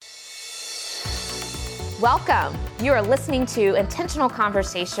Welcome. You are listening to Intentional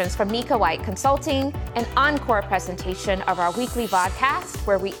Conversations from Mika White Consulting, an encore presentation of our weekly podcast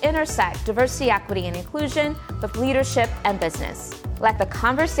where we intersect diversity, equity, and inclusion with leadership and business. Let the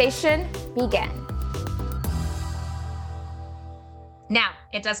conversation begin. Now,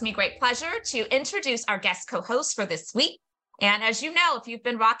 it does me great pleasure to introduce our guest co-host for this week. And as you know, if you've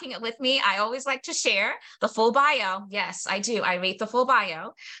been rocking it with me, I always like to share the full bio. Yes, I do. I read the full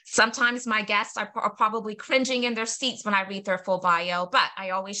bio. Sometimes my guests are probably cringing in their seats when I read their full bio, but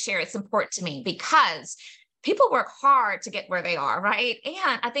I always share it's important to me because people work hard to get where they are, right?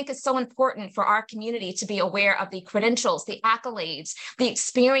 And I think it's so important for our community to be aware of the credentials, the accolades, the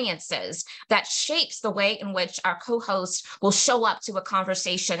experiences that shapes the way in which our co-host will show up to a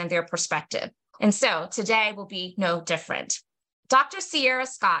conversation and their perspective. And so today will be no different. Dr. Ciera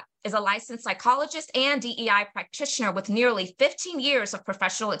Scott is a licensed psychologist and DEI practitioner with nearly 15 years of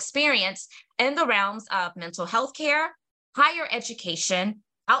professional experience in the realms of mental health care, higher education,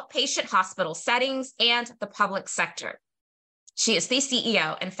 outpatient hospital settings, and the public sector. She is the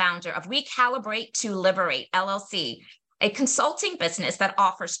CEO and founder of Recalibrate to Liberate, LLC, a consulting business that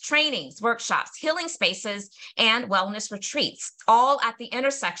offers trainings, workshops, healing spaces, and wellness retreats, all at the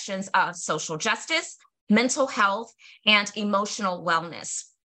intersections of social justice, mental health, and emotional wellness.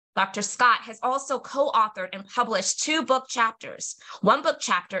 Dr. Scott has also co-authored and published 2 book chapters. One book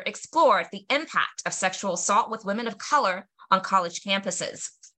chapter explored the impact of sexual assault with women of color on college campuses.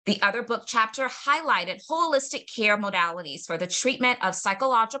 The other book chapter highlighted holistic care modalities for the treatment of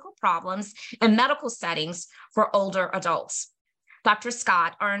psychological problems in medical settings for older adults. Dr.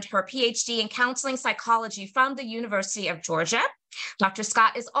 Scott earned her PhD in counseling psychology from the University of Georgia. Dr.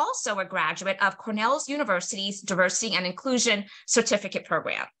 Scott is also a graduate of Cornell University's Diversity and Inclusion Certificate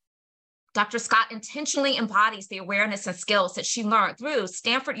Program. Dr. Scott intentionally embodies the awareness and skills that she learned through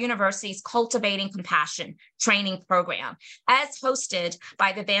Stanford University's Cultivating Compassion training program, as hosted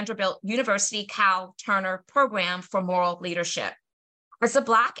by the Vanderbilt University Cal Turner Program for Moral Leadership. As a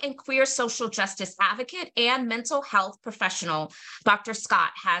Black and queer social justice advocate and mental health professional, Dr. Scott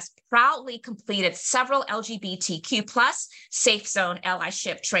has proudly completed several LGBTQ+ Safe Zone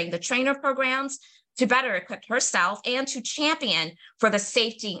allyship Train the Trainer programs to better equip herself and to champion for the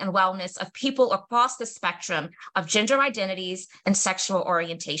safety and wellness of people across the spectrum of gender identities and sexual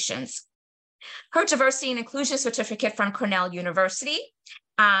orientations. Her diversity and inclusion certificate from Cornell University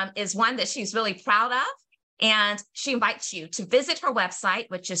is one that she's really proud of. And she invites you to visit her website,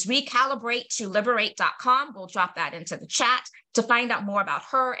 which is recalibratetoliberate.com. We'll drop that into the chat to find out more about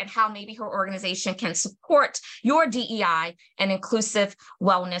her and how maybe her organization can support your DEI and inclusive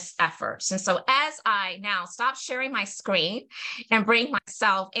wellness efforts. And so as I now stop sharing my screen and bring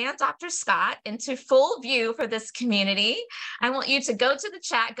myself and Dr. Scott into full view for this community, I want you to go to the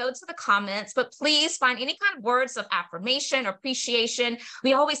chat, go to the comments, but please find any kind of words of affirmation or appreciation.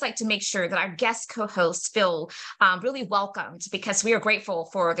 We always like to make sure that our guest co-hosts feel really welcomed because we are grateful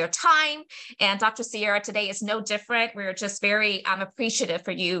for their time. And Dr. Ciera, today is no different. We're just very appreciative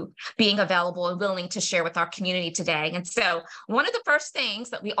for you being available and willing to share with our community today. And so one of the first things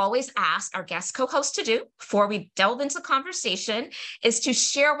that we always ask our guest co-hosts to do before we delve into conversation is to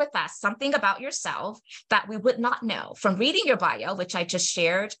share with us something about yourself that we would not know from reading your bio, which I just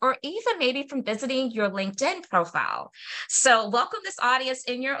shared, or even maybe from visiting your LinkedIn profile. So welcome this audience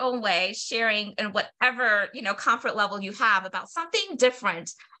in your own way, sharing in whatever, comfort level you have about something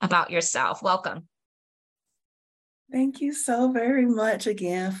different about yourself. Welcome. Thank you so very much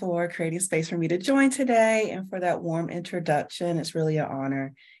again for creating space for me to join today and for that warm introduction. It's really an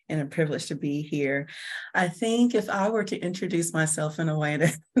honor and a privilege to be here. I think if I were to introduce myself in a way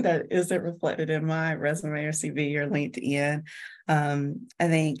that isn't reflected in my resume or CV or LinkedIn, I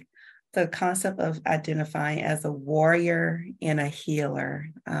think the concept of identifying as a warrior and a healer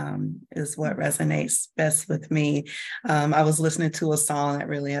is what resonates best with me. I was listening to a song that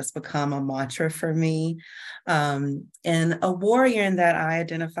really has become a mantra for me. And a warrior in that I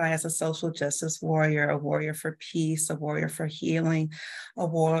identify as a social justice warrior, a warrior for peace, a warrior for healing, a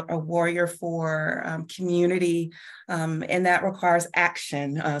warrior for community, and that requires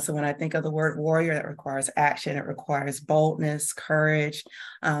action. So when I think of the word warrior, that requires action. It requires boldness, courage,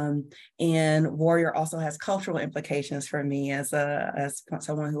 and warrior also has cultural implications for me as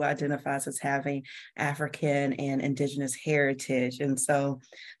someone who identifies as having African and Indigenous heritage. And so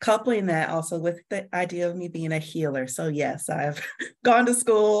coupling that also with the idea of me being a healer. So yes, I've gone to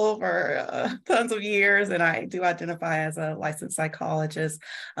school for tons of years and I do identify as a licensed psychologist,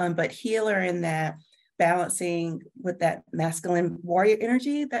 but healer in that balancing with that masculine warrior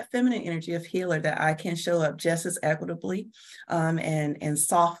energy, that feminine energy of healer, that I can show up just as equitably and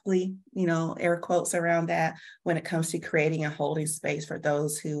softly, air quotes around that, when it comes to creating and holding space for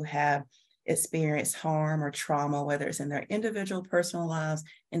those who have experienced harm or trauma, whether it's in their individual personal lives,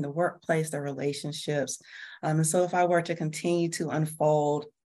 in the workplace, their relationships. And so if I were to continue to unfold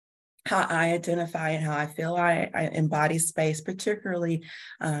how I identify and how I feel I embody space, particularly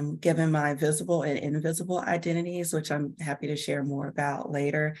given my visible and invisible identities, which I'm happy to share more about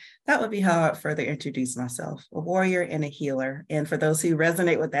later. That would be how I'd further introduce myself, a warrior and a healer. And for those who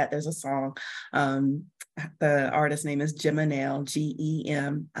resonate with that, there's a song. The artist's name is Geminelle,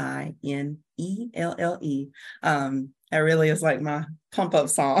 Geminelle. That really is like my pump up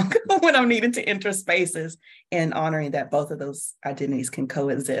song when I'm needing to enter spaces, and honoring that both of those identities can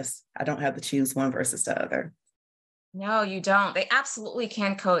coexist. I don't have to choose one versus the other. No, you don't. They absolutely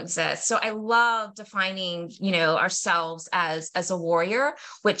can coexist. So I love defining, ourselves as a warrior,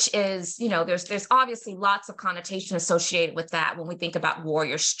 which is, there's obviously lots of connotation associated with that when we think about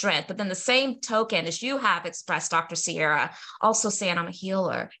warrior strength. But then the same token, as you have expressed, Dr. Ciera, also saying I'm a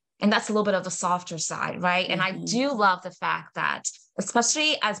healer. And that's a little bit of the softer side, right? Mm-hmm. And I do love the fact that,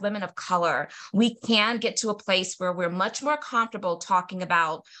 especially as women of color, we can get to a place where we're much more comfortable talking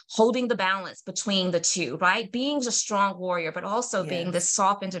about holding the balance between the two, right? Being a strong warrior, but also being this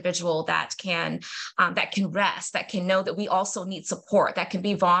soft individual that can rest, that can know that we also need support, that can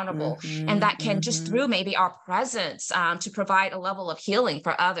be vulnerable, and that can just through maybe our presence to provide a level of healing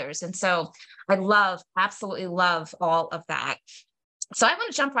for others. And so I absolutely love all of that. So I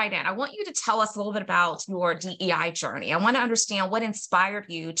want to jump right in. I want you to tell us a little bit about your DEI journey. I want to understand what inspired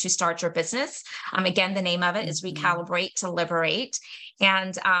you to start your business. Again, the name of it is Recalibrate to Liberate.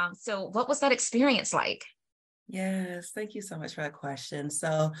 And so what was that experience like? Yes, thank you so much for that question.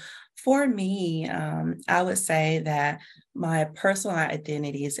 So for me, I would say that my personal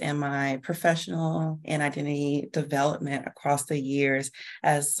identities and my professional and identity development across the years,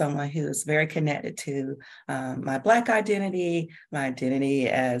 as someone who is very connected to my Black identity, my identity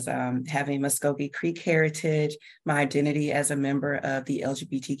as having Muskogee Creek heritage, my identity as a member of the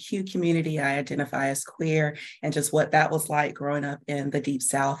LGBTQ community, I identify as queer, and just what that was like growing up in the Deep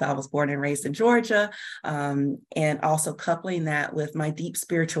South. I was born and raised in Georgia. And also coupling that with my deep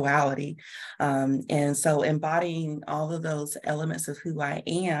spirituality. And so embodying all of those elements of who I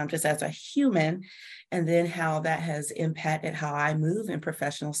am just as a human, and then how that has impacted how I move in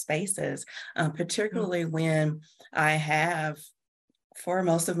professional spaces, particularly when I have, for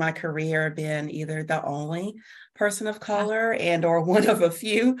most of my career, been either the only person of color and or one of a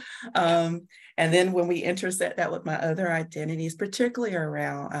few. And then when we intersect that with my other identities, particularly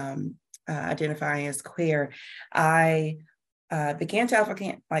around identifying as queer, I began to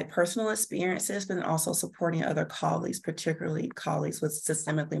advocate like personal experiences, but then also supporting other colleagues, particularly colleagues with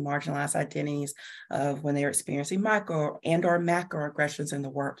systemically marginalized identities of when they're experiencing micro and or macroaggressions in the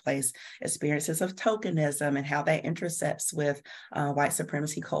workplace, experiences of tokenism and how that intersects with white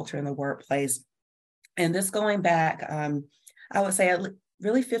supremacy culture in the workplace. And this going back, I would say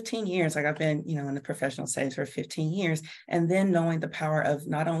really 15 years, like I've been, in the professional space for 15 years, and then knowing the power of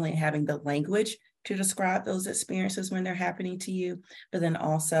not only having the language to describe those experiences when they're happening to you, but then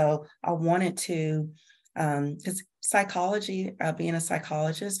also I wanted to, because psychology, being a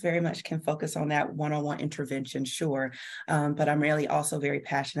psychologist, very much can focus on that one-on-one intervention, sure, but I'm really also very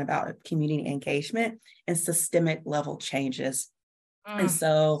passionate about community engagement and systemic level changes. And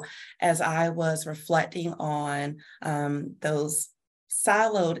so as I was reflecting on those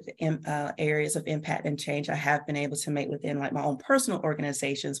siloed areas of impact and change I have been able to make within like my own personal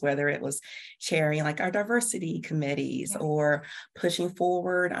organizations, whether it was chairing like our diversity committees or pushing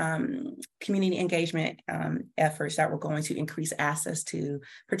forward community engagement efforts that were going to increase access to,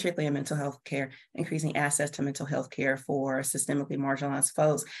 particularly in mental health care, increasing access to mental health care for systemically marginalized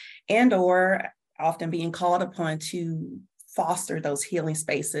folks, and or often being called upon to foster those healing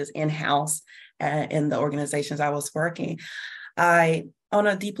spaces in-house in the organizations I was working. I, on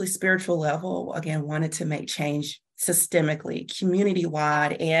a deeply spiritual level, again, wanted to make change systemically,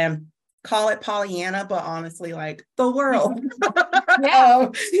 community-wide, and call it Pollyanna, but honestly, like the world.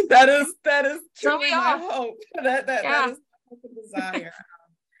 That is truly my hope. That is my desire.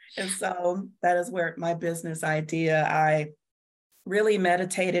 And so that is where my business idea, I really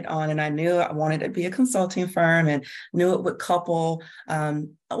meditated on, and I knew I wanted to be a consulting firm and knew it would couple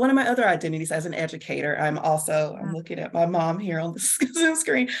one of my other identities as an educator. I'm looking at my mom here on the Zoom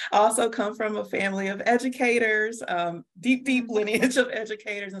screen. I also come from a family of educators, deep lineage of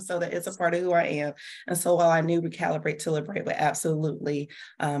educators. And so that is a part of who I am. And so while I knew Recalibrate to Liberate would absolutely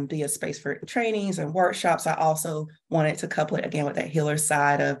be a space for trainings and workshops, I also wanted to couple it again with that healer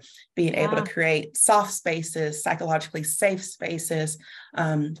side of being able to create soft spaces, psychologically safe spaces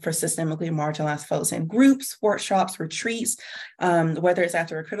for systemically marginalized folks in groups, workshops, retreats, whether it's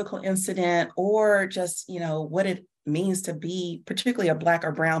after a critical incident or just, what it means to be particularly a Black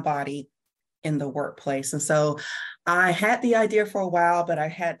or brown body in the workplace. And so I had the idea for a while, but I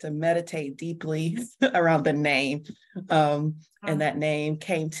had to meditate deeply around the name. And that name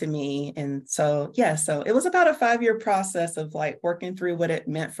came to me. And so, so it was about a 5-year process of like working through what it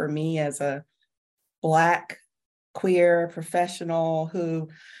meant for me as a Black queer professional who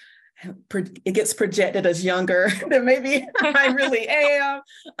it gets projected as younger than maybe I really am,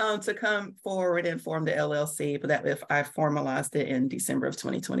 to come forward and form the LLC. But that if I formalized it in December of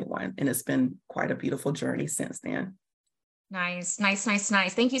 2021, and it's been quite a beautiful journey since then. Nice.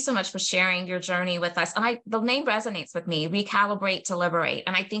 Thank you so much for sharing your journey with us. And the name resonates with me, Recalibrate to Liberate.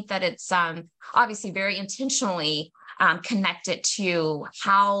 And I think that it's obviously very intentionally connected to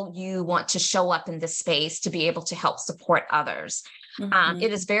how you want to show up in this space to be able to help support others.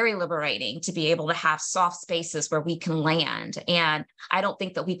 It is very liberating to be able to have soft spaces where we can land. And I don't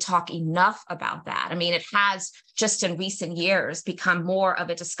think that we talk enough about that. I mean, it has just in recent years become more of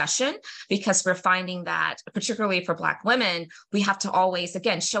a discussion because we're finding that, particularly for Black women, we have to always,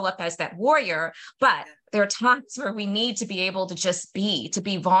 again, show up as that warrior. But there are times where we need to be able to just to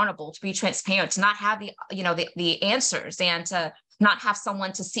be vulnerable, to be transparent, to not have the answers, and to not have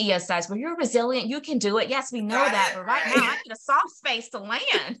someone to see us as, well, you're resilient, you can do it. Yes, we know that, but right now I need a soft space to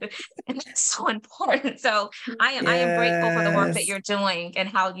land. And that's so important. So I am grateful for the work that you're doing and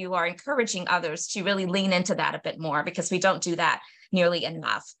how you are encouraging others to really lean into that a bit more, because we don't do that nearly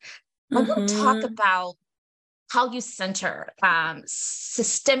enough. I want to talk about how you center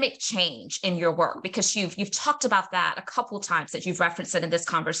systemic change in your work, because you've talked about that a couple of times, that you've referenced it in this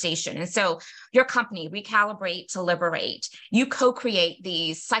conversation. And so your company, Recalibrate to Liberate, you co-create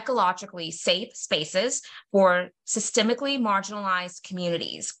these psychologically safe spaces for systemically marginalized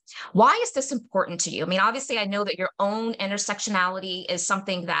communities. Why is this important to you? I mean, obviously, I know that your own intersectionality is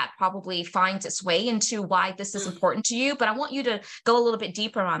something that probably finds its way into why this is important to you, but I want you to go a little bit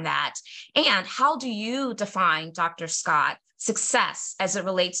deeper on that. And how do you define, Dr. Scott, success as it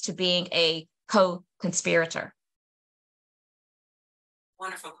relates to being a co-conspirator?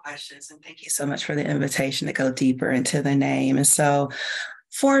 Wonderful questions. And thank you so much for the invitation to go deeper into the name. And so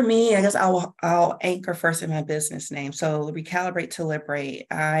for me, I guess I'll anchor first in my business name. So Recalibrate to Liberate,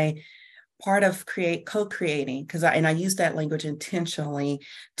 part of co-creating, because I use that language intentionally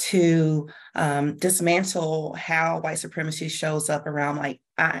to dismantle how white supremacy shows up around, like,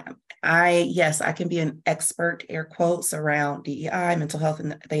 I can be an expert, air quotes, around DEI, mental health,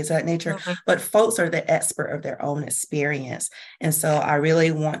 and things of that nature, but folks are the expert of their own experience. And so I really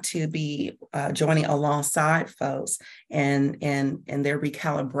want to be joining alongside folks and their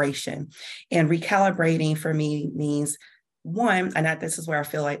recalibration. And recalibrating for me means, one, and this is where I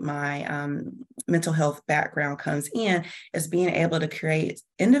feel like my mental health background comes in, is being able to create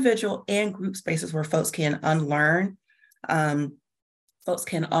individual and group spaces where folks can unlearn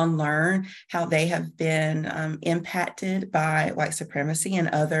how they have been impacted by white supremacy and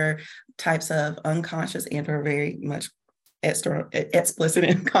other types of unconscious and or very much explicit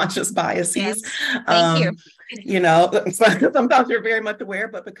and conscious biases. Yes. Thank you. Sometimes you're very much aware,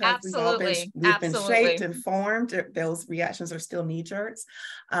 but because we've been shaped and formed, those reactions are still knee jerks.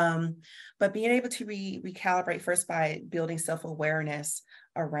 But being able to recalibrate first by building self-awareness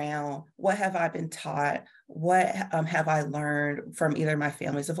around, what have I been taught? What have I learned from either my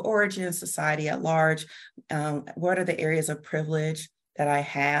families of origin, society at large? What are the areas of privilege that I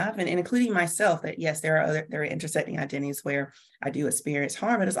have, and including myself, that yes, there are intersecting identities where I do experience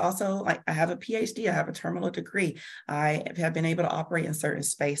harm, but it's also like I have a PhD, I have a terminal degree, I have been able to operate in certain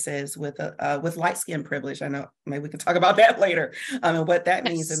spaces with light skin privilege. I know maybe we can talk about that later, and what that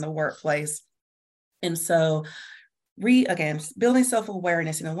means in the workplace. And so again, building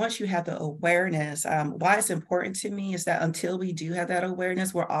self-awareness. And then once you have the awareness, why it's important to me is that until we do have that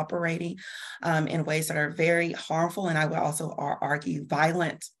awareness, we're operating in ways that are very harmful. And I would also argue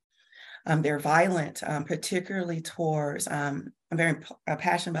violent. They're violent, particularly towards, I'm very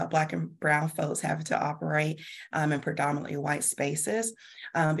passionate about Black and brown folks having to operate in predominantly white spaces,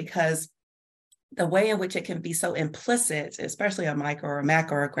 because the way in which it can be so implicit, especially a micro or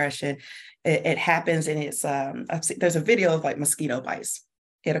macroaggression, it happens, and it's there's a video of like mosquito bites.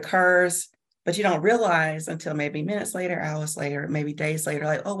 it occurs, but you don't realize until maybe minutes later, hours later, maybe days later,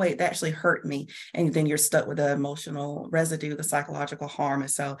 like, oh, wait, that actually hurt me. And then you're stuck with the emotional residue, the psychological harm.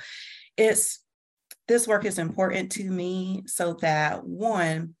 And so this work is important to me so that,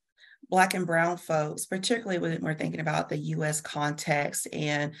 one, Black and Brown folks, particularly when we're thinking about the US context,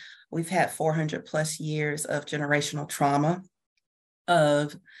 and we've had 400 plus years of generational trauma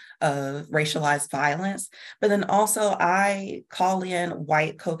of racialized violence. But then also I call in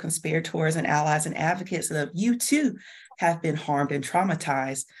white co-conspirators and allies and advocates that you too have been harmed and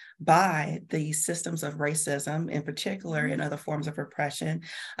traumatized by the systems of racism, in particular, and other forms of oppression.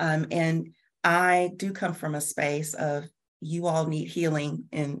 And I do come from a space of, you all need healing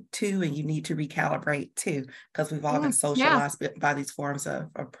and you need to recalibrate too, because we've all been socialized by these forms of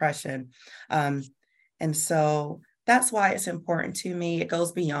oppression. And so that's why it's important to me. It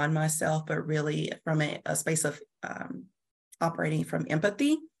goes beyond myself, but really from a space of operating from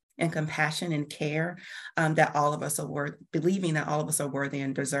empathy and compassion and care, that all of us are worth, believing that all of us are worthy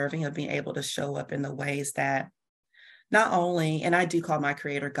and deserving of being able to show up in the ways that not only, and I do call my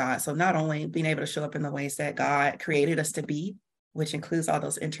creator God, so not only being able to show up in the ways that God created us to be, which includes all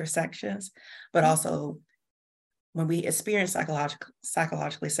those intersections, but also when we experience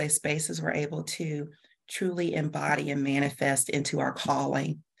psychologically safe spaces, we're able to truly embody and manifest into our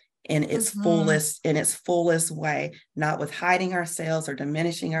calling in its fullest way, not with hiding ourselves or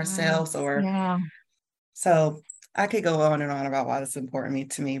diminishing ourselves so I could go on and on about why this is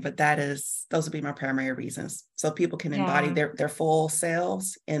important to me, but those would be my primary reasons. So people can embody their full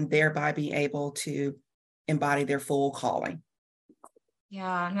selves and thereby be able to embody their full calling.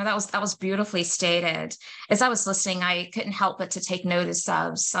 Yeah, no, that was beautifully stated. As I was listening, I couldn't help but to take notice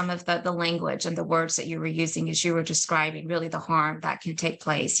of some of the language and the words that you were using as you were describing really the harm that can take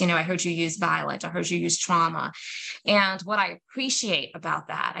place. You know, I heard you use violence, I heard you use trauma. And what I appreciate about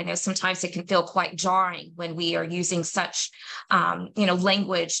that, I know sometimes it can feel quite jarring when we are using such,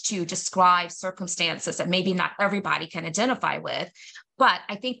 language to describe circumstances that maybe not everybody can identify with. But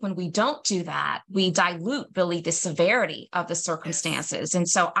I think when we don't do that, we dilute really the severity of the circumstances. And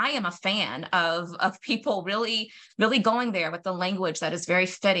so I am a fan of people really, really going there with the language that is very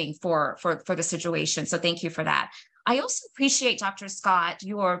fitting for the situation. So thank you for that. I also appreciate, Dr. Scott,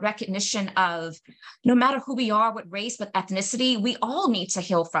 your recognition of no matter who we are, what race, what ethnicity, we all need to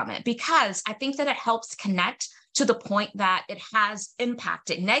heal from it, because I think that it helps connect to the point that it has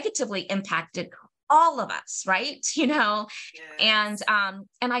negatively impacted all of us, right? And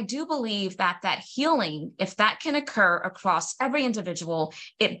I do believe that healing, if that can occur across every individual,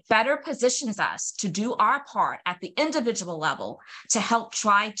 it better positions us to do our part at the individual level to help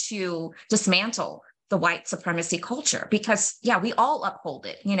try to dismantle the white supremacy culture, because we all uphold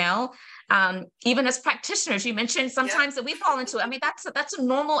it, even as practitioners. You mentioned sometimes that we fall into it. I mean, that's a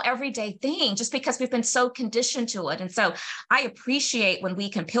normal everyday thing, just because we've been so conditioned to it. And so I appreciate when we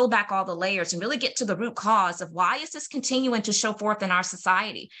can peel back all the layers and really get to the root cause of why is this continuing to show forth in our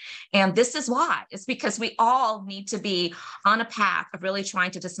society. And this is why. It's because we all need to be on a path of really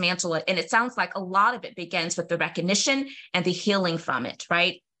trying to dismantle it. And it sounds like a lot of it begins with the recognition and the healing from it,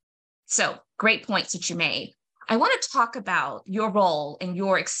 right? So great points that you made. I want to talk about your role and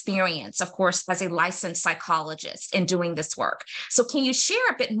your experience, of course, as a licensed psychologist in doing this work. So can you share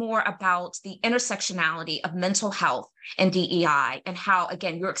a bit more about the intersectionality of mental health and DEI, and how,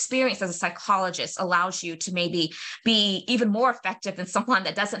 again, your experience as a psychologist allows you to maybe be even more effective than someone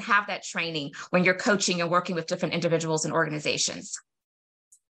that doesn't have that training when you're coaching and working with different individuals and organizations?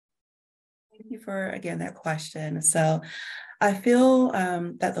 Thank you for, again, that question. So I feel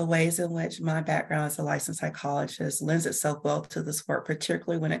that the ways in which my background as a licensed psychologist lends itself well to this work,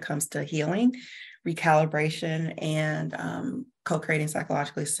 particularly when it comes to healing, recalibration, and co-creating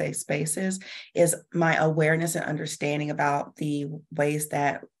psychologically safe spaces, is my awareness and understanding about the ways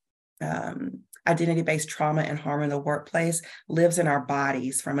that identity-based trauma and harm in the workplace lives in our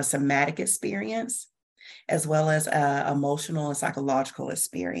bodies, from a somatic experience as well as emotional and psychological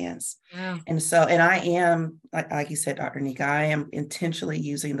experience. Yeah. And I am, like you said, Dr. Nika, I am intentionally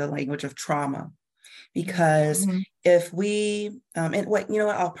using the language of trauma, because if we, and what,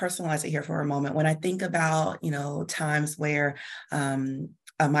 I'll personalize it here for a moment. When I think about, times where a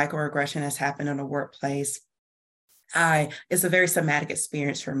microaggression has happened in a workplace, it's a very somatic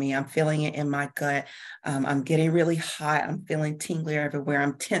experience for me. I'm feeling it in my gut. I'm getting really hot. I'm feeling tingly everywhere.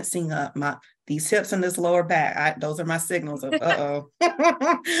 I'm tensing up these hips and this lower back. Those are my signals of,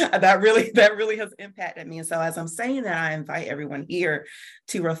 that really has impacted me. And so as I'm saying that, I invite everyone here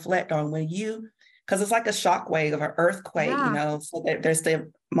to reflect on, when you because it's like a shock wave or earthquake, Yeah. so there's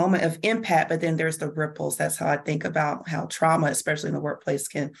the moment of impact, but then there's the ripples. That's how I think about how trauma, especially in the workplace,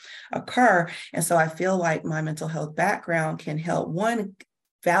 can occur. And so I feel like my mental health background can help one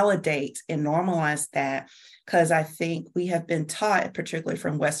validate and normalize that, because I think we have been taught, particularly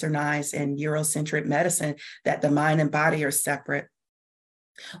from westernized and Eurocentric medicine, that the mind and body are separate,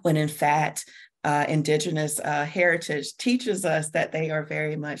 when in fact indigenous heritage teaches us that they are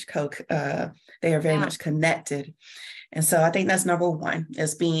very much much connected. And so I think that's number one,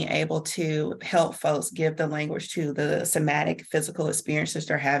 is being able to help folks give the language to the somatic physical experiences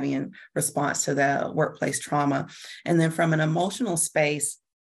they're having in response to the workplace trauma. And then from an emotional space,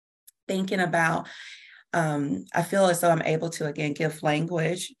 thinking about, I feel as though I'm able to, again, give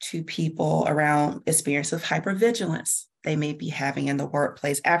language to people around experience of hypervigilance they may be having in the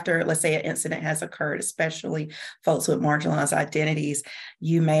workplace after, let's say, an incident has occurred, especially folks with marginalized identities.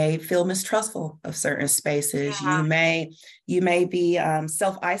 You may feel mistrustful of certain spaces. Yeah. You may be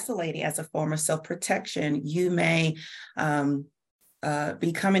self-isolating as a form of self-protection. You may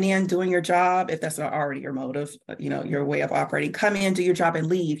be coming in, doing your job, if that's not already your motive, your way of operating. Come in, do your job, and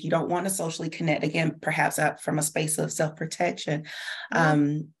leave. You don't want to socially connect, again, perhaps from a space of self-protection.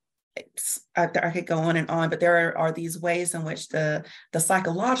 Yeah. I could go on and on, but there are these ways in which the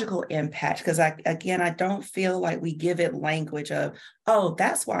psychological impact, because I don't feel like we give it language of, oh,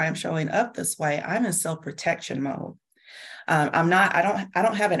 that's why I'm showing up this way. I'm in self-protection mode. I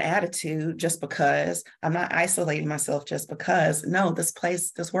don't have an attitude just because. I'm not isolating myself just because. No, this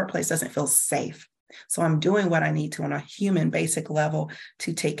workplace doesn't feel safe. So I'm doing what I need to on a human basic level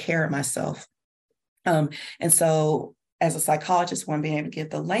to take care of myself. And so as a psychologist, one, being able to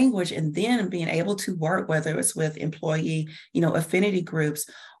give the language, and then being able to work, whether it's with employee, affinity groups,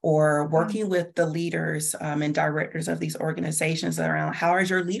 or working with the leaders and directors of these organizations around, how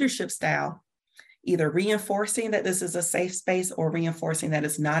is your leadership style? Either reinforcing that this is a safe space or reinforcing that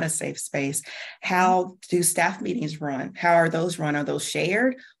it's not a safe space. How do staff meetings run? How are those run? Are those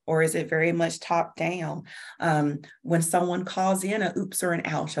shared, or is it very much top down? When someone calls in a oops or an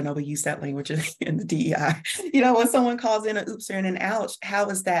ouch, I know we use that language in the DEI, when someone calls in a oops or an ouch,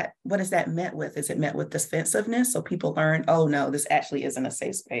 what is that met with? Is it met with defensiveness? So people learn, oh no, this actually isn't a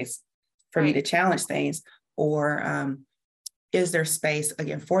safe space for me to challenge things, or is there space,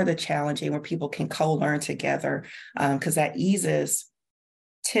 again, for the challenging, where people can co-learn together, because that eases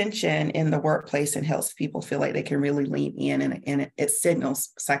tension in the workplace and helps people feel like they can really lean in, and it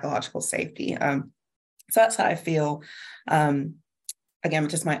signals psychological safety. So that's how I feel. Again,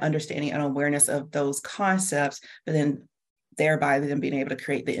 just my understanding and awareness of those concepts, but then thereby them being able to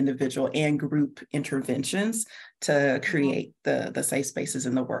create the individual and group interventions to create the safe spaces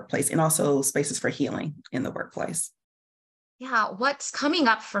in the workplace, and also spaces for healing in the workplace. Yeah, what's coming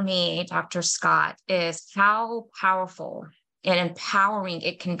up for me, Dr. Scott, is how powerful and empowering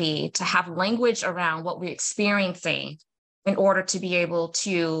it can be to have language around what we're experiencing in order to be able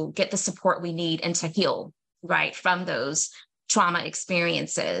to get the support we need and to heal, right, from those trauma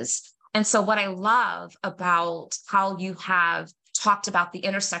experiences. And so what I love about how you have talked about the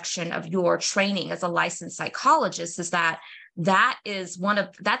intersection of your training as a licensed psychologist is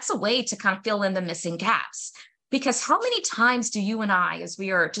that's a way to kind of fill in the missing gaps. Because how many times do you and I, as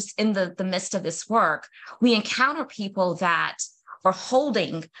we are just in the midst of this work, we encounter people that are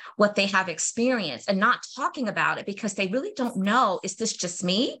holding what they have experienced and not talking about it because they really don't know, is this just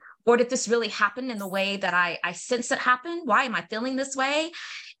me? Or did this really happen in the way that I sense it happened? Why am I feeling this way?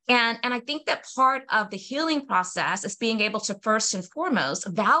 And I think that part of the healing process is being able to first and foremost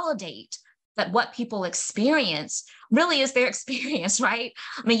validate that what people experience really is their experience, right?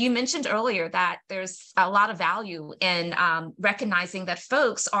 I mean, you mentioned earlier that there's a lot of value in recognizing that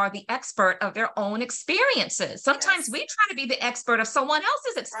folks are the expert of their own experiences. Sometimes we try to be the expert of someone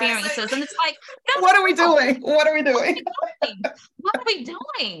else's experiences, and it's like, no, what are we doing? What are we doing? What are we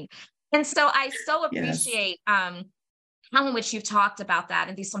doing? And so I so appreciate how in which you've talked about that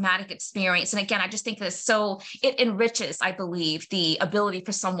and the somatic experience. And again, I just think that it enriches, I believe, the ability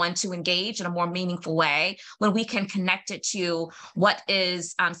for someone to engage in a more meaningful way when we can connect it to what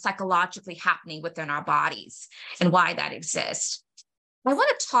is psychologically happening within our bodies and why that exists. I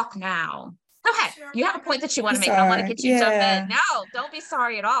want to talk now. Go ahead. You have a point that you want to make. And I want to get you to jump in. No, don't be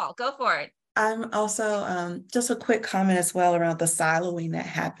sorry at all. Go for it. I'm also just a quick comment as well around the siloing that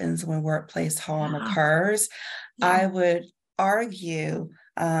happens when workplace harm occurs. I would argue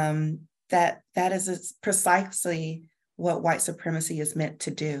that is precisely what white supremacy is meant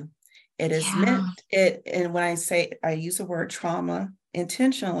to do. It is meant it, and when I use the word trauma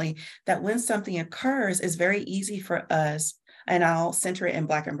intentionally, that when something occurs, it's very easy for us. and I'll center it in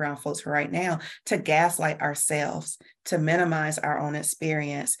Black and brown folks for right now, to gaslight ourselves, to minimize our own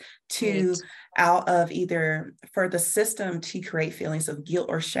experience, to Right. out of either for the system to create feelings of guilt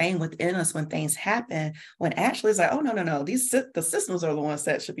or shame within us when things happen, when actually it's like, oh, no, the systems are the ones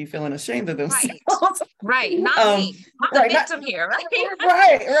that should be feeling ashamed of themselves. Right. Right. Not um, me. I'm the right, not, victim here, right?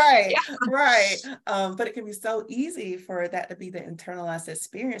 right, Yeah. right. But it can be so easy for that to be the internalized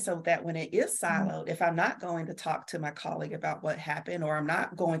experience, so that when it is siloed, if I'm not going to talk to my colleague about what happened, or I'm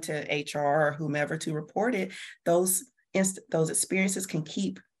not going to HR or whomever to report it, those experiences can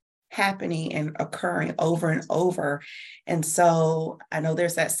keep happening and occurring over and over. And so I know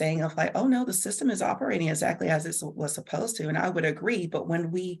there's that saying of like, oh no, the system is operating exactly as it was supposed to. And I would agree. But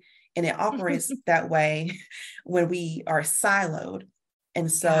and it operates that way when we are siloed. And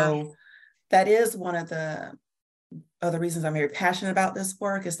Yeah. so that is one of the other reasons I'm very passionate about this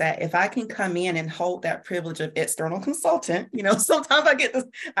work, is that if I can come in and hold that privilege of external consultant, sometimes I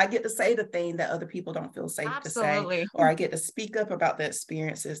get to say the thing that other people don't feel safe to say, Absolutely. or I get to speak up about the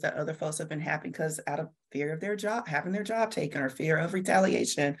experiences that other folks have been having because out of fear of their job, having their job taken, or fear of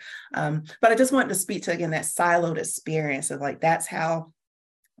retaliation. But I just wanted to speak to, again, that siloed experience of like, that's how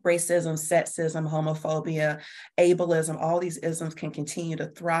racism, sexism, homophobia, ableism, all these isms can continue to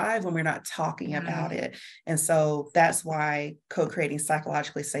thrive when we're not talking about it. And so that's why co-creating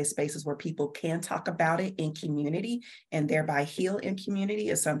psychologically safe spaces where people can talk about it in community and thereby heal in community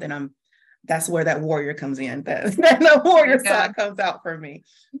is something that's where that warrior comes in, that the warrior side comes out for me.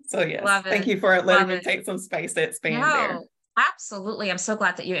 So yes, Love thank it. you for letting Love me it. take some space to expand there. No, absolutely. I'm so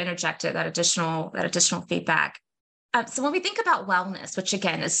glad that you interjected that additional feedback. So when we think about wellness, which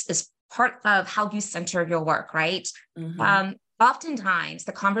again is part of how you center your work, right? Mm-hmm. Oftentimes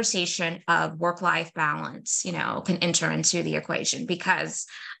the conversation of work-life balance, can enter into the equation because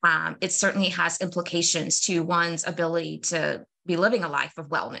it certainly has implications to one's ability to be living a life of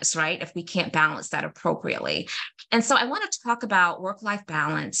wellness, right? If we can't balance that appropriately. And so I want to talk about work-life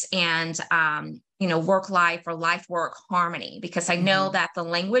balance and work-life or life-work harmony, because I know Mm-hmm. that the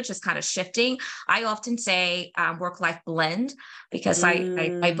language is kind of shifting. I often say work-life blend, because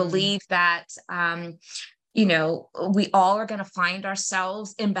I believe that we all are going to find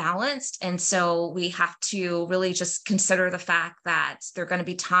ourselves imbalanced. And so we have to really just consider the fact that there are going to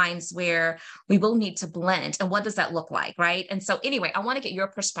be times where we will need to blend. And what does that look like? Right. And so anyway, I want to get your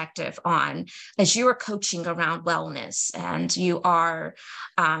perspective on, as you are coaching around wellness and you are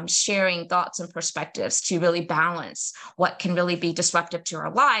sharing thoughts and perspectives to really balance what can really be disruptive to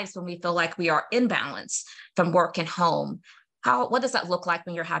our lives when we feel like we are in balance from work and home. What does that look like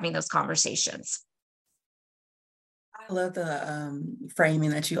when you're having those conversations? I love the framing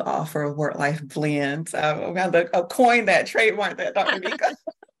that you offer, work-life blend. I'm going to coin that, trademark that, Dr. Nika.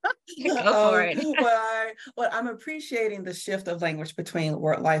 Go for it. Well, I'm appreciating the shift of language between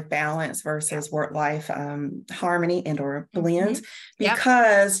work-life balance versus work-life harmony and or blend, Mm-hmm. Yep.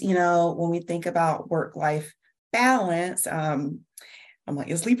 because, when we think about work-life balance, I'm like,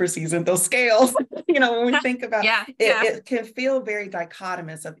 it's Libra season, those scales, when we think about Yeah. it, Yeah. it can feel very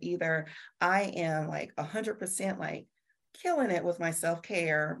dichotomous of either I am like 100% like killing it with my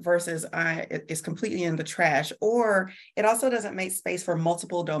self-care versus it's completely in the trash, or it also doesn't make space for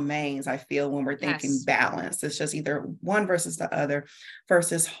multiple domains. I feel when we're thinking Yes. balance, it's just either one versus the other.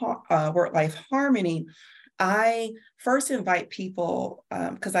 Versus work-life harmony, I first invite people,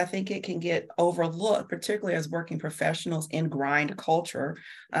 because I think it can get overlooked, particularly as working professionals in grind culture,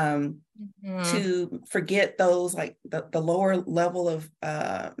 to forget those, like the lower level of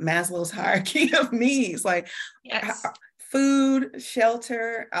Maslow's hierarchy of needs, like Yes. food,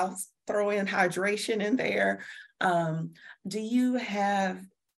 shelter. I'll throw in hydration in there. Do you have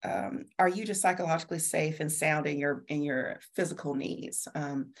are you just psychologically safe and sound in your physical needs?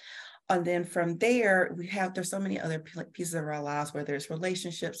 And then from there, there's so many other pieces of our lives, where there's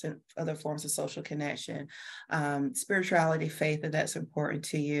relationships and other forms of social connection, spirituality, faith, if that's important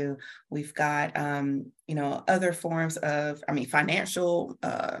to you. We've got, other forms of, financial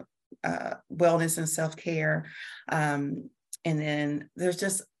wellness and self-care. And then there's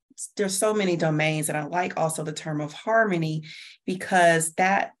so many domains. And I like also the term of harmony, because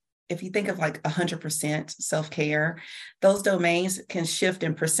that, if you think of like 100% self-care, those domains can shift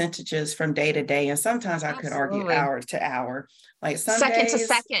in percentages from day to day. And sometimes I could argue Absolutely. hour to hour, like some Second to days,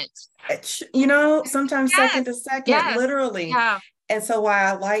 second. sometimes second to Yes. second, Yes. literally. Yeah. And so why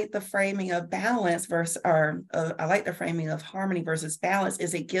I like the framing of balance I like the framing of harmony versus balance,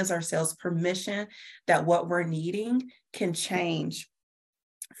 is it gives ourselves permission that what we're needing can change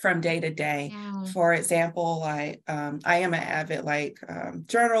from day to day. Yeah. For example, like I am an avid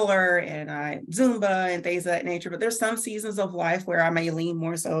journaler, and I Zumba and things of that nature, but there's some seasons of life where I may lean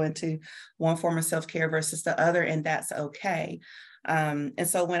more so into one form of self-care versus the other, and that's okay. And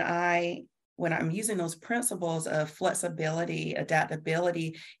so when I'm using those principles of flexibility,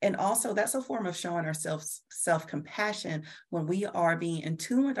 adaptability, and also that's a form of showing ourselves self-compassion when we are being in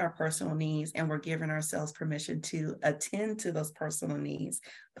tune with our personal needs and we're giving ourselves permission to attend to those personal needs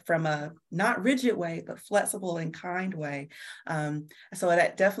from a not rigid way, but flexible and kind way. So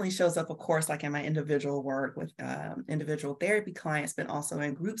that definitely shows up, of course, like in my individual work with individual therapy clients, but also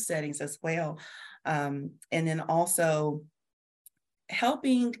in group settings as well. And then also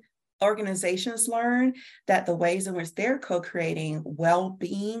helping organizations learn that the ways in which they're co-creating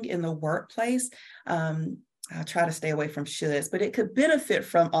well-being in the workplace, I'll try to stay away from shoulds, but it could benefit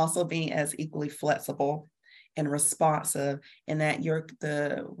from also being as equally flexible and responsive, and that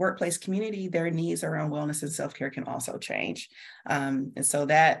the workplace community, their needs around wellness and self-care can also change. And so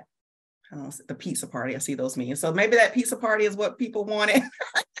that, I don't know, the pizza party, I see those memes. So maybe that pizza party is what people wanted.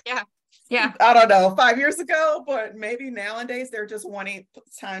 Yeah. Yeah. I don't know, 5 years ago, but maybe nowadays they're just wanting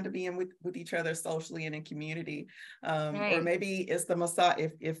time to be in with each other socially and in community. Right. Or maybe it's the massage,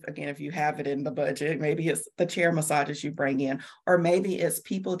 if you have it in the budget, maybe it's the chair massages you bring in, or maybe it's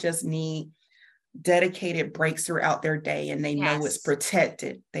people just need dedicated breaks throughout their day and they know it's Yes.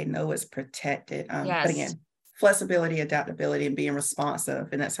 protected. They know it's protected. But Yes. again, flexibility, adaptability, and being responsive.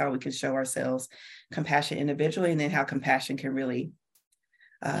 And that's how we can show ourselves compassion individually, and then how compassion can really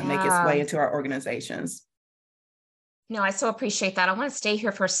make its way into our organizations. No, I so appreciate that. I want to stay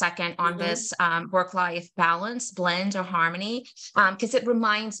here for a second on this work-life balance, blend, or harmony, because it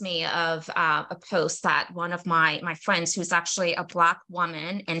reminds me of a post that one of my friends, who's actually a Black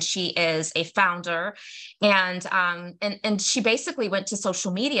woman, and she is a founder, and she basically went to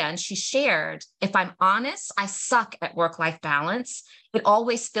social media and she shared, "If I'm honest, I suck at work-life balance. It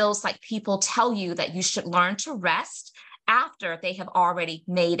always feels like people tell you that you should learn to rest after they have already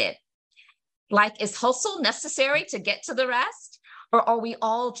made it. Like, is hustle necessary to get to the rest? Or are we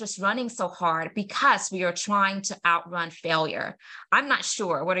all just running so hard because we are trying to outrun failure?" I'm not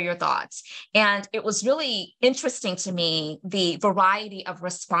sure. What are your thoughts? And it was really interesting to me, the variety of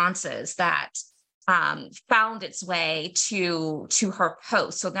responses that found its way to her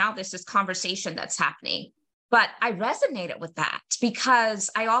post. So now there's this conversation that's happening. But I resonated with that because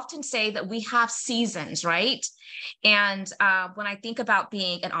I often say that we have seasons, right? And when I think about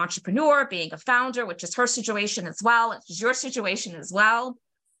being an entrepreneur, being a founder, which is her situation as well, it's your situation as well,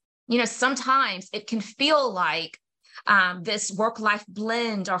 sometimes it can feel like this work-life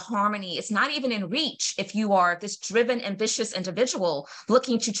blend or harmony is not even in reach if you are this driven, ambitious individual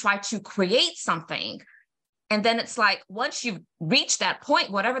looking to try to create something. And then it's like, once you've reached that point,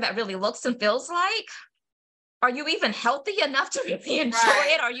 whatever that really looks and feels like, are you even healthy enough to really enjoy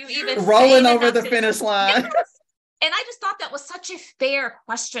it? Are you even rolling over the finish line? Yes. And I just thought that was such a fair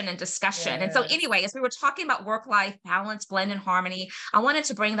question and discussion. Yes. And so anyway, as we were talking about work-life balance, blend, and harmony, I wanted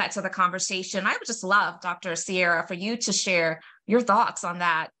to bring that to the conversation. I would just love, Dr. Ciera, for you to share your thoughts on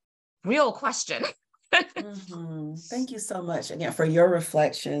that real question. Thank you so much again for your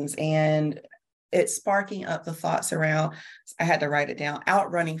reflections, and it's sparking up the thoughts around, I had to write it down,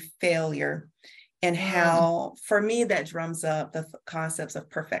 outrunning failure. And how, for me, that drums up the concepts of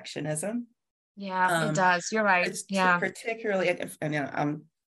perfectionism. Yeah, it does. You're right. Yeah. Particularly, and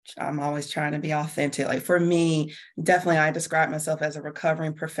I'm always trying to be authentic. Like for me, definitely, I describe myself as a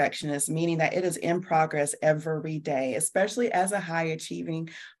recovering perfectionist, meaning that it is in progress every day, especially as a high achieving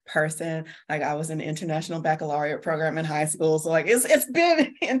person. Like I was in the international baccalaureate program in high school. So like it's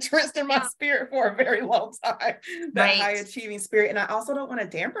been entrenched in my spirit for a very long time, that high achieving spirit. And I also don't want to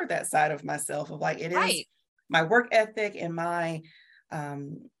damper that side of myself of like, it is my work ethic and my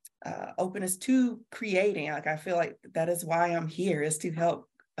openness to creating. Like I feel like that is why I'm here, is to help,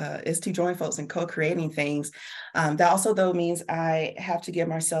 is to join folks in co-creating things. That also though means I have to give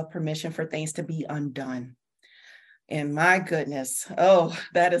myself permission for things to be undone. And my goodness,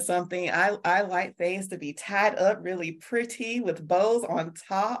 that is something I like things to be tied up really pretty with bows on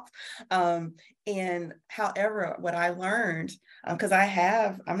top. And however, what I learned, because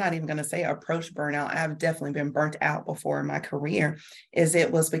I'm not even going to say approach burnout, I've definitely been burnt out before in my career, is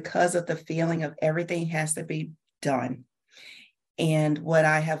it was because of the feeling of everything has to be done. And what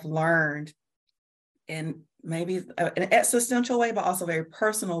I have learned, in maybe an existential way, but also a very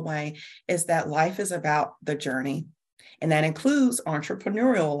personal way, is that life is about the journey. And that includes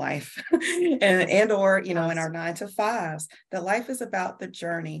entrepreneurial life and or, you know, in our 9 to 5s, that life is about the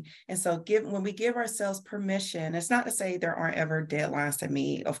journey. And so when we give ourselves permission, it's not to say there aren't ever deadlines to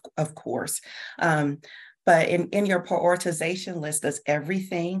meet, of course. But in your prioritization list, does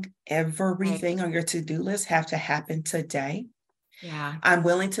everything on your to-do list have to happen today? Yeah. I'm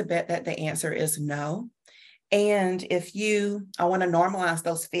willing to bet that the answer is no. And I want to normalize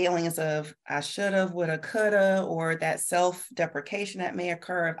those feelings of I should have, would have, could have, or that self-deprecation that may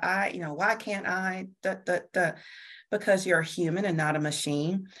occur if why can't I, because you're a human and not a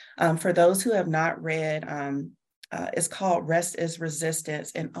machine. For those who have not read, it's called Rest is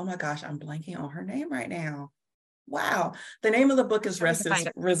Resistance. And oh my gosh, I'm blanking on her name right now. Wow. The name of the book is Rest is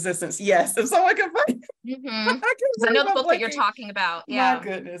Resistance. Yes. If someone can find it. I know the book that you're talking about. Yeah. My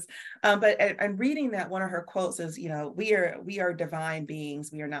goodness. But and reading that, one of her quotes is, we are divine beings.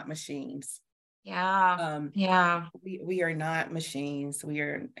 We are not machines. Yeah. We are not machines. We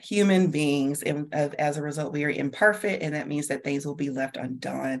are human beings. And as a result, we are imperfect. And that means that things will be left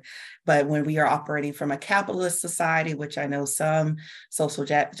undone. But when we are operating from a capitalist society, which I know some social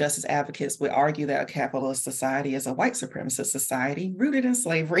justice advocates would argue that a capitalist society is a white supremacist society rooted in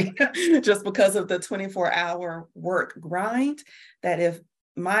slavery, just because of the 24-hour work grind, that if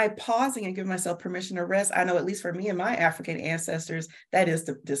my pausing and giving myself permission to rest, I know at least for me and my African ancestors, that is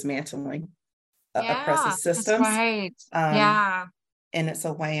the dismantling oppressive systems. That's right. And it's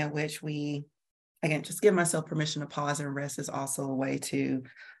a way in which we, again, just give myself permission to pause and rest is also a way to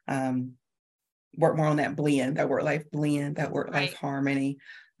work more on that blend, that work-life blend, that work-life harmony.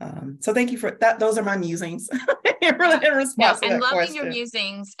 So thank you for that. Those are my musings in response to that loving question. Your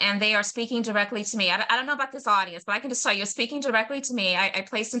musings, and they are speaking directly to me. I don't know about this audience, but I can just tell you, speaking directly to me. I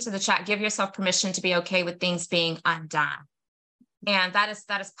placed into the chat, give yourself permission to be okay with things being undone. And that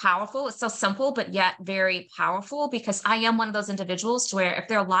is powerful. It's so simple, but yet very powerful, because I am one of those individuals where if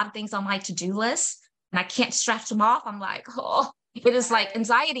there are a lot of things on my to-do list and I can't scratch them off, I'm like, oh, it is like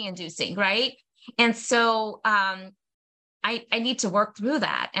anxiety inducing, right? And so I need to work through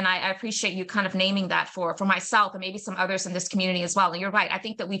that. And I appreciate you kind of naming that for myself and maybe some others in this community as well. And you're right. I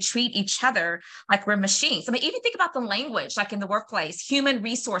think that we treat each other like we're machines. I mean, even think about the language, like in the workplace, human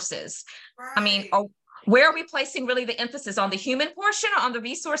resources. Right. I mean, where are we placing really the emphasis, on the human portion or on the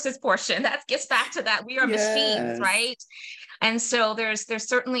resources portion? That gets back to that. We are machines, right? And so there's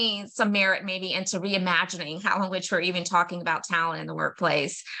certainly some merit maybe into reimagining how in which we're even talking about talent in the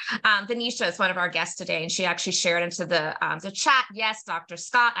workplace. Venetia is one of our guests today, and she actually shared into the chat. Yes, Dr.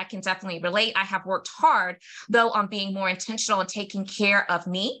 Scott, I can definitely relate. I have worked hard, though, on being more intentional and taking care of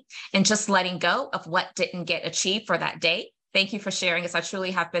me and just letting go of what didn't get achieved for that day. Thank you for sharing, as I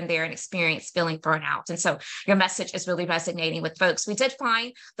truly have been there and experienced feeling burnout. And so your message is really resonating with folks. We did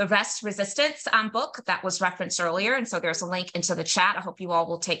find the Rest Resistance book that was referenced earlier. And so there's a link into the chat. I hope you all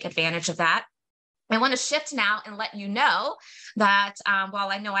will take advantage of that. I want to shift now and let you know that while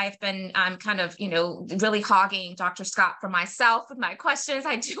I know I've been kind of, really hogging Dr. Scott for myself with my questions,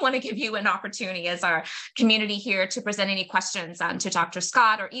 I do want to give you an opportunity as our community here to present any questions to Dr.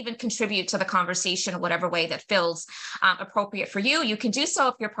 Scott, or even contribute to the conversation in whatever way that feels appropriate for you. You can do so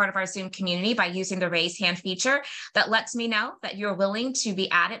if you're part of our Zoom community by using the raise hand feature that lets me know that you're willing to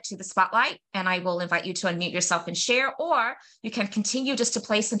be added to the spotlight, and I will invite you to unmute yourself and share, or you can continue just to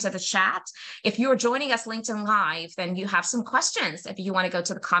place into the chat. If you're joining us LinkedIn Live, then you have some questions. If you want to go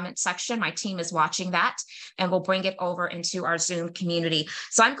to the comment section, my team is watching that, and we'll bring it over into our Zoom community.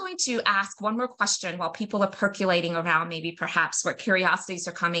 So I'm going to ask one more question while people are percolating around maybe perhaps what curiosities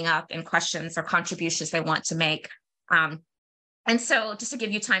are coming up and questions or contributions they want to make. And so just to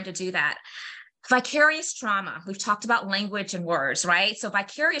give you time to do that. Vicarious trauma, we've talked about language and words, right? So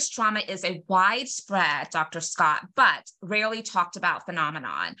vicarious trauma is a widespread, Dr. Scott, but rarely talked about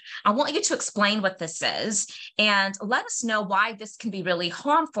phenomenon. I want you to explain what this is and let us know why this can be really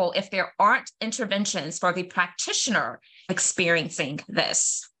harmful if there aren't interventions for the practitioner experiencing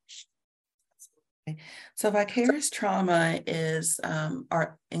this. So vicarious trauma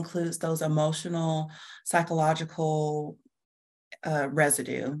includes those emotional, psychological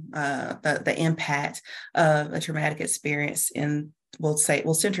residue, the impact of a traumatic experience we'll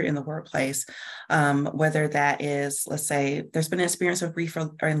center in the workplace, whether that is, let's say, there's been an experience of grief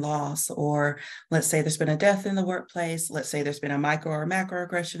and loss, or let's say there's been a death in the workplace, let's say there's been a micro or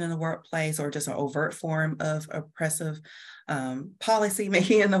macroaggression in the workplace, or just an overt form of oppressive policy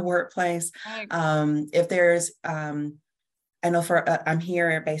maybe in the workplace. If there's I know I'm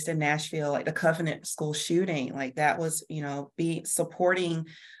here based in Nashville, like the Covenant School shooting, like that was, supporting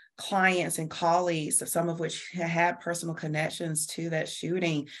clients and colleagues, some of which had personal connections to that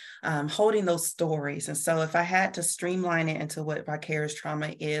shooting, holding those stories. And so if I had to streamline it into what vicarious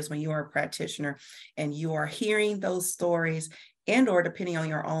trauma is, when you are a practitioner and you are hearing those stories, and or depending on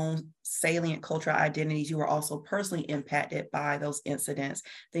your own salient cultural identities, you are also personally impacted by those incidents,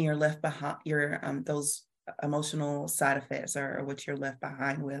 then you're left behind, those emotional side effects are what you're left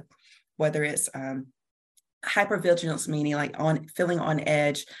behind with, whether it's hypervigilance, meaning like feeling on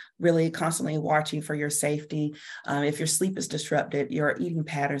edge, really constantly watching for your safety. If your sleep is disrupted, your eating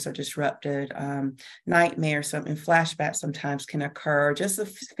patterns are disrupted, nightmares, and flashbacks sometimes can occur, just a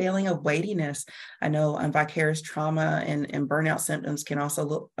feeling of weightiness. I know vicarious trauma and burnout symptoms can also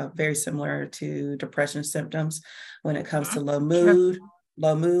look very similar to depression symptoms when it comes to low mood,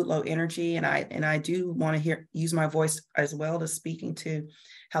 low energy. And I do want to use my voice as well to speaking to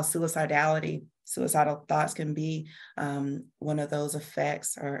how suicidal thoughts can be one of those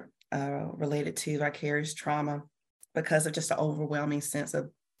effects or related to vicarious trauma, because of just the overwhelming sense of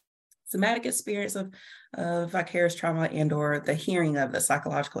somatic experience of vicarious trauma and or the hearing of the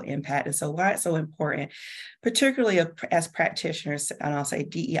psychological impact. And so why it's so important, particularly as practitioners, and I'll say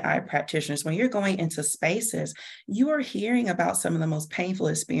DEI practitioners, when you're going into spaces, you are hearing about some of the most painful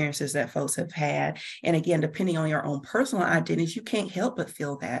experiences that folks have had. And again, depending on your own personal identities, you can't help but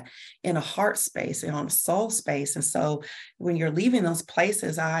feel that in a heart space and on a soul space. And so when you're leaving those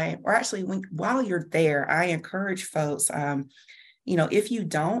places, while you're there, I encourage folks, if you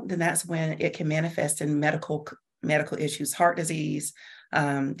don't, then that's when it can manifest in medical issues, heart disease,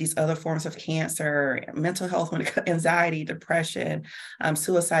 these other forms of cancer, mental health, anxiety, depression,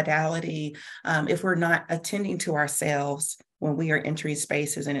 suicidality. If we're not attending to ourselves when we are entering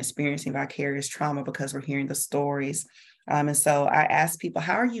spaces and experiencing vicarious trauma because we're hearing the stories. And so I ask people,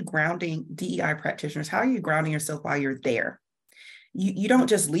 how are you grounding, DEI practitioners, how are you grounding yourself while you're there? You don't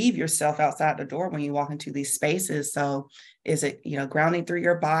just leave yourself outside the door when you walk into these spaces. So is it, grounding through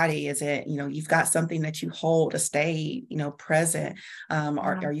your body? Is it, you've got something that you hold to stay, present?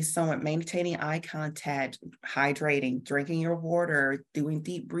 Are you somewhat maintaining eye contact, hydrating, drinking your water, doing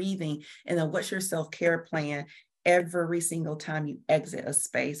deep breathing? And then what's your self-care plan every single time you exit a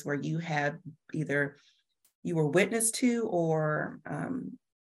space where you have either you were witness to or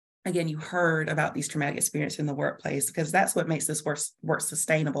again, you heard about these traumatic experiences in the workplace, because that's what makes this work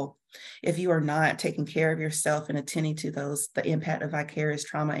sustainable. If you are not taking care of yourself and attending to the impact of vicarious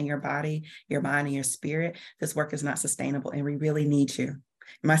trauma in your body, your mind, and your spirit, this work is not sustainable. And we really need you,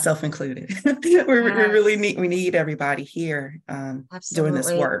 myself included. We need everybody here doing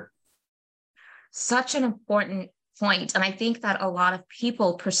this work. Such an important point. And I think that a lot of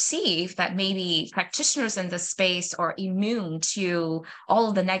people perceive that maybe practitioners in this space are immune to all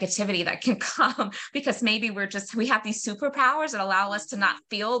of the negativity that can come because maybe we have these superpowers that allow us to not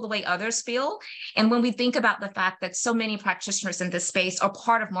feel the way others feel. And when we think about the fact that so many practitioners in this space are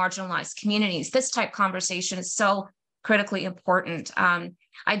part of marginalized communities, this type of conversation is so critically important.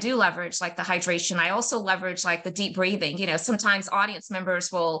 I do leverage like the hydration. I also leverage like the deep breathing. Sometimes audience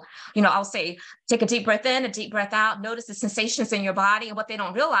members will, I'll say, take a deep breath in, a deep breath out, notice the sensations in your body. And what they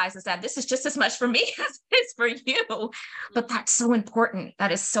don't realize is that this is just as much for me as it is for you. But that's so important.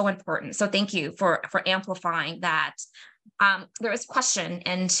 That is so important. So thank you for amplifying that. There is a question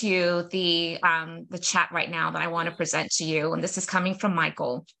into the chat right now that I want to present to you. And this is coming from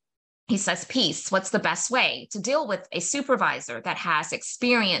Michael. He says, peace, what's the best way to deal with a supervisor that has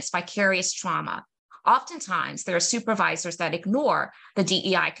experienced vicarious trauma? Oftentimes, there are supervisors that ignore the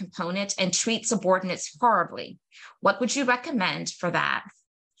DEI component and treat subordinates horribly. What would you recommend for that?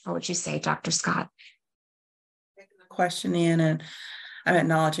 What would you say, Dr. Scott? Taking the question in, and I'm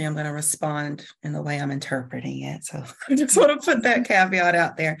acknowledging I'm going to respond in the way I'm interpreting it. So I just want to put that caveat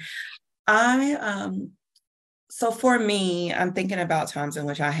out there. So for me, I'm thinking about times in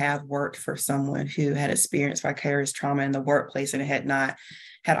which I have worked for someone who had experienced vicarious trauma in the workplace and had not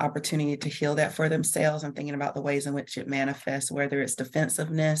had opportunity to heal that for themselves. I'm thinking about the ways in which it manifests, whether it's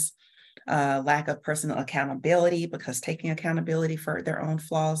defensiveness, lack of personal accountability, because taking accountability for their own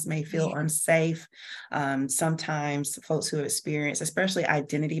flaws may feel unsafe. Sometimes folks who experience, especially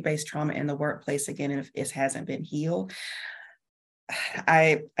identity-based trauma in the workplace, again, if it hasn't been healed,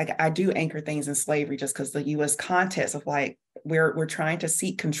 I do anchor things in slavery just because the U.S. context of like we're trying to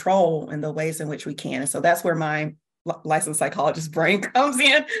seek control in the ways in which we can. And so that's where my licensed psychologist brain comes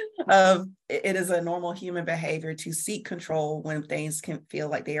in. It is a normal human behavior to seek control when things can feel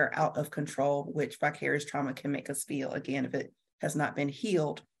like they are out of control, which vicarious trauma can make us feel, again, if it has not been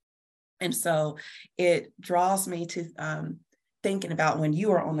healed. And so it draws me to thinking about when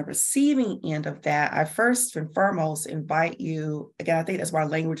you are on the receiving end of that, I first and foremost invite you, again, I think that's why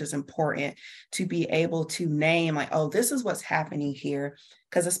language is important, to be able to name like, oh, this is what's happening here.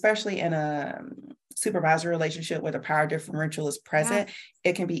 Because especially in a supervisory relationship where the power differential is present,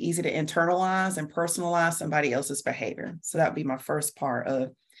 it can be easy to internalize and personalize somebody else's behavior. So that would be my first part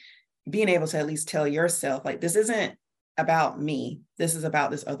of being able to at least tell yourself, like, this isn't about me. This is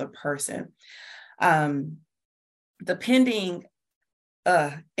about this other person. Depending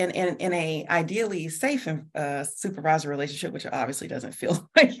in a ideally safe and supervisor relationship, which obviously doesn't feel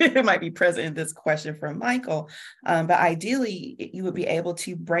like it might be present in this question from Michael, but ideally you would be able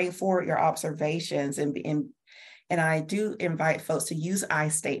to bring forward your observations and I do invite folks to use I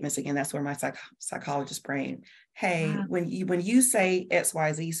statements. Again, that's where my psychologist brain, hey, when you say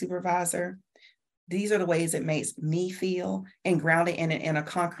XYZ supervisor, these are the ways it makes me feel, and ground it in a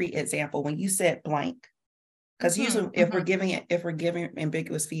concrete example. When you said blank, because usually if we're giving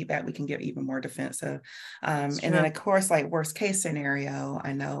ambiguous feedback, we can get even more defensive. And then of course, like worst case scenario,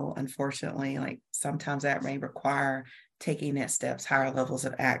 I know, unfortunately, like sometimes that may require taking next steps, higher levels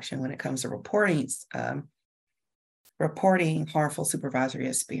of action when it comes to reporting harmful supervisory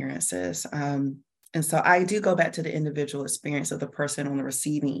experiences. And so I do go back to the individual experience of the person on the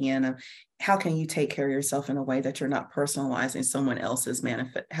receiving end of how can you take care of yourself in a way that you're not personalizing someone else's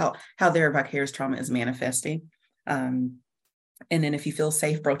how their vicarious trauma is manifesting. And then if you feel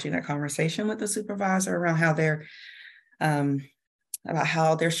safe broaching that conversation with the supervisor around how they're about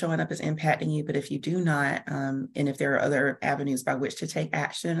how they're showing up is impacting you. But if you do not, and if there are other avenues by which to take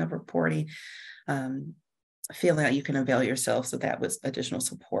action of reporting, feeling that you can avail yourself so that with additional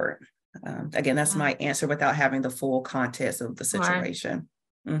support. Again, that's my answer without having the full context of the situation.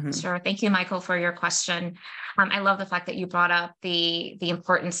 Sure. Thank you, Michael, for your question. I love the fact that you brought up the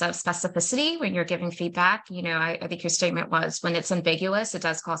importance of specificity when you're giving feedback. You know, I think your statement was when it's ambiguous, it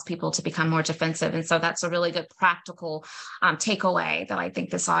does cause people to become more defensive. And so that's a really good practical takeaway that I think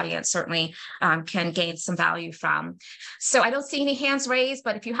this audience certainly can gain some value from. So I don't see any hands raised,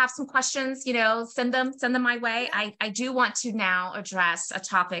 but if you have some questions, you know, send them my way. I do want to now address a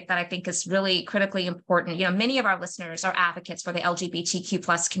topic that I think is really critically important. You know, many of our listeners are advocates for the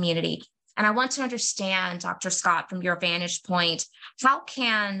LGBTQ+ community. And I want to understand, Dr. Scott, from your vantage point, how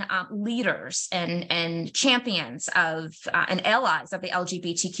can leaders and champions of and allies of the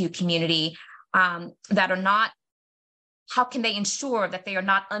LGBTQ community that are not, how can they ensure that they are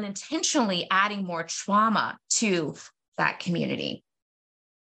not unintentionally adding more trauma to that community?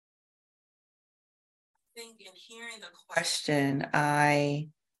 I think in hearing the question,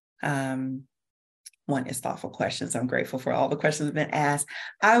 one is thoughtful questions. I'm grateful for all the questions that have been asked.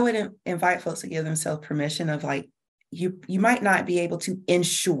 I would invite folks to give themselves permission of like, you might not be able to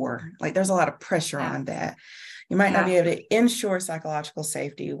ensure, like there's a lot of pressure on that. You might not be able to ensure psychological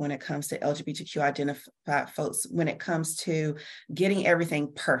safety when it comes to LGBTQ identified folks, when it comes to getting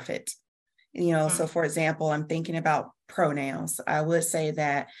everything perfect. You know, so for example, I'm thinking about pronouns. I would say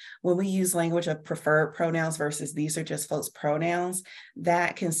that when we use language of preferred pronouns versus these are just folks' pronouns,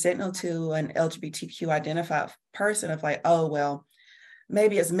 that can signal to an LGBTQ identified person of like, oh, well,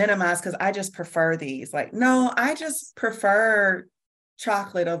 maybe it's minimized because I just prefer these. Like, no, I just prefer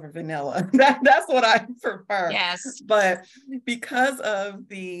chocolate over vanilla. That's what I prefer. Yes. But because of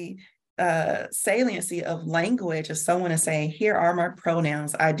the saliency of language, if someone is saying, here are my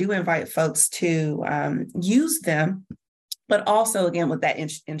pronouns, I do invite folks to use them. But also, again, with that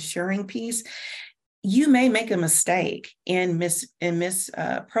ensuring piece, you may make a mistake in mispronounce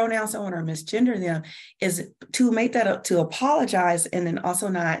someone or misgender them, is to make that up, to apologize, and then also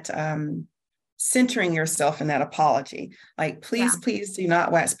not centering yourself in that apology. Like, please do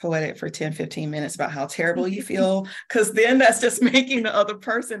not wax poetic for 10, 15 minutes about how terrible you feel, because then that's just making the other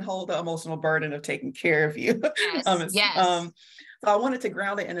person hold the emotional burden of taking care of you. So I wanted to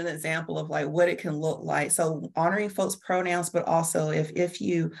ground it in an example of like what it can look like. So honoring folks' pronouns, but also if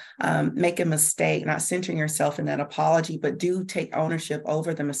you make a mistake, not centering yourself in that apology, but do take ownership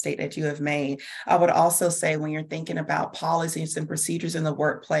over the mistake that you have made. I would also say when you're thinking about policies and procedures in the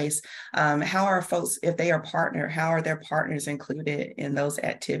workplace, how are folks, if they are partner, how are their partners included in those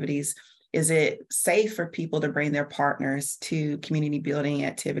activities? Is it safe for people to bring their partners to community building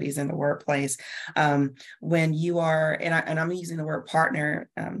activities in the workplace? When you are, and I'm using the word partner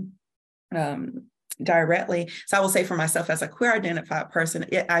directly. So I will say for myself as a queer identified person,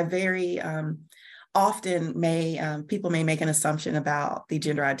 I very often people may make an assumption about the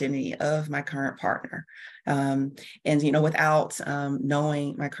gender identity of my current partner. And, without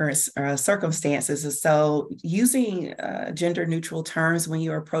knowing my current circumstances. And so using gender neutral terms when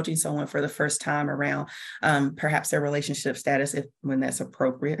you're approaching someone for the first time around perhaps their relationship status, when that's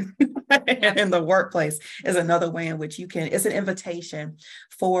appropriate in the workplace, is another way in which it's an invitation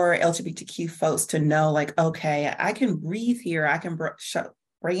for LGBTQ folks to know, like, okay, I can breathe here. I can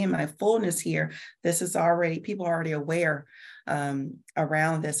bring in my fullness here. This is people are already aware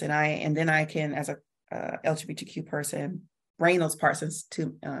around this. And then I can, as a LGBTQ person, bring those parts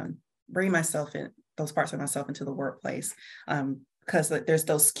bring those parts of myself into the workplace, because there's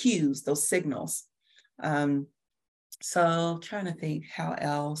those cues, those signals. So trying to think how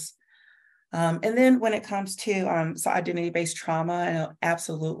else. And then when it comes to identity-based trauma,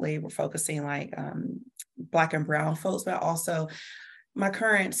 absolutely, we're focusing like Black and Brown folks, but also my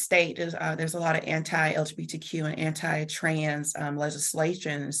current state is there's a lot of anti-LGBTQ and anti-trans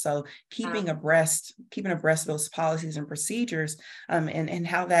legislation. So keeping abreast of those policies and procedures, and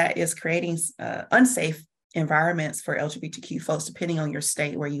how that is creating unsafe environments for LGBTQ folks, depending on your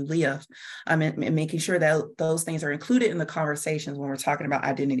state where you live, and making sure that those things are included in the conversations when we're talking about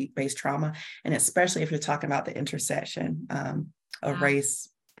identity-based trauma, and especially if you're talking about the intersection of race,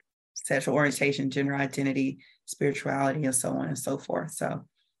 sexual orientation, gender identity, spirituality, and so on and so forth. So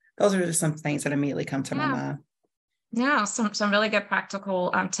those are just some things that immediately come to my mind. Yeah, some really good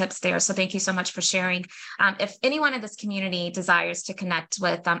practical tips there. So thank you so much for sharing. If anyone in this community desires to connect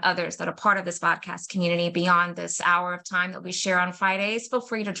with others that are part of this podcast community beyond this hour of time that we share on Fridays, feel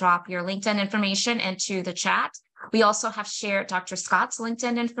free to drop your LinkedIn information into the chat. We also have shared Dr. Scott's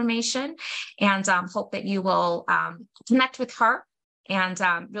LinkedIn information, and hope that you will connect with her and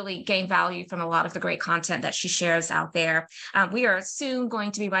really gain value from a lot of the great content that she shares out there. We are soon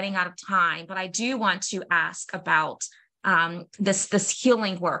going to be running out of time, but I do want to ask about this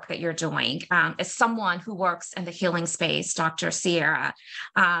healing work that you're doing. As someone who works in the healing space, Dr. Ciera,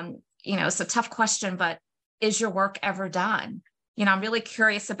 it's a tough question, but is your work ever done? I'm really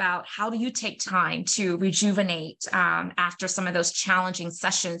curious about how do you take time to rejuvenate after some of those challenging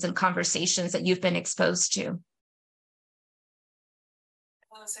sessions and conversations that you've been exposed to?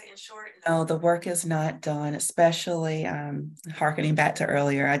 So in short, no, the work is not done, especially hearkening back to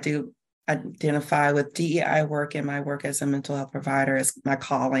earlier. I do identify with DEI work and my work as a mental health provider as my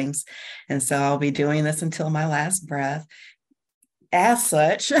callings. And so I'll be doing this until my last breath. As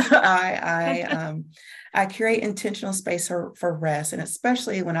such, I create intentional space for rest, and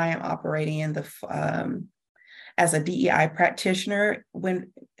especially when I am operating in as a DEI practitioner,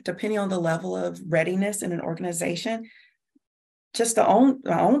 depending on the level of readiness in an organization, just my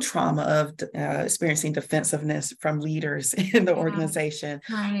own trauma of experiencing defensiveness from leaders in the organization,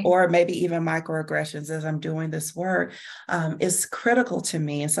 right, or maybe even microaggressions as I'm doing this work, is critical to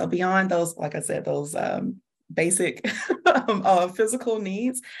me. And so beyond those, like I said, those basic physical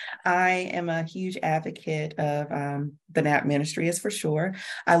needs, I am a huge advocate of the NAP ministry, is for sure.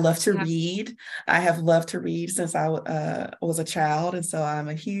 I love to read. I have loved to read since I was a child. And so I'm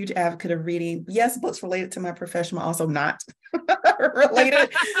a huge advocate of reading, yes, books related to my profession, but also not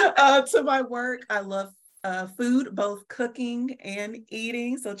related to my work. I love food, both cooking and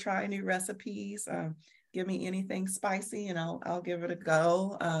eating. So trying new recipes. Give me anything spicy and I'll give it a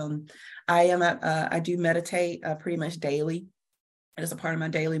go. I do meditate pretty much daily. It is a part of my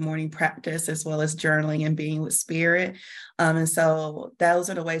daily morning practice, as well as journaling and being with spirit. And so those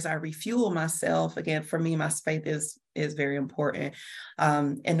are the ways I refuel myself. Again, for me, my faith is very important.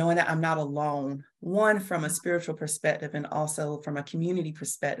 And knowing that I'm not alone, one, from a spiritual perspective, and also from a community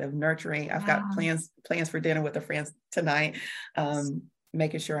perspective, nurturing. I've got plans for dinner with a friend tonight.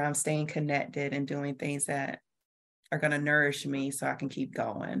 Making sure I'm staying connected and doing things that are going to nourish me so I can keep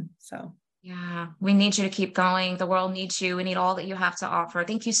going. So, yeah, we need you to keep going. The world needs you. We need all that you have to offer.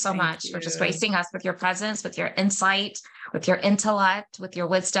 Thank you so much for just gracing us with your presence, with your insight, with your intellect, with your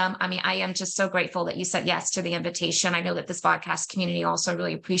wisdom. I mean, I am just so grateful that you said yes to the invitation. I know that this podcast community also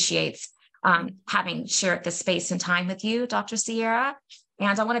really appreciates having shared this space and time with you, Dr. Ciera.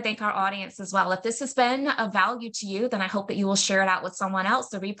 And I want to thank our audience as well. If this has been of value to you, then I hope that you will share it out with someone else.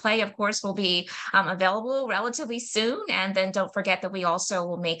 The replay, of course, will be available relatively soon. And then don't forget that we also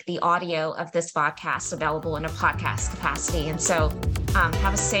will make the audio of this podcast available in a podcast capacity. And so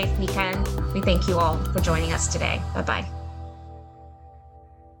have a safe weekend. We thank you all for joining us today. Bye-bye.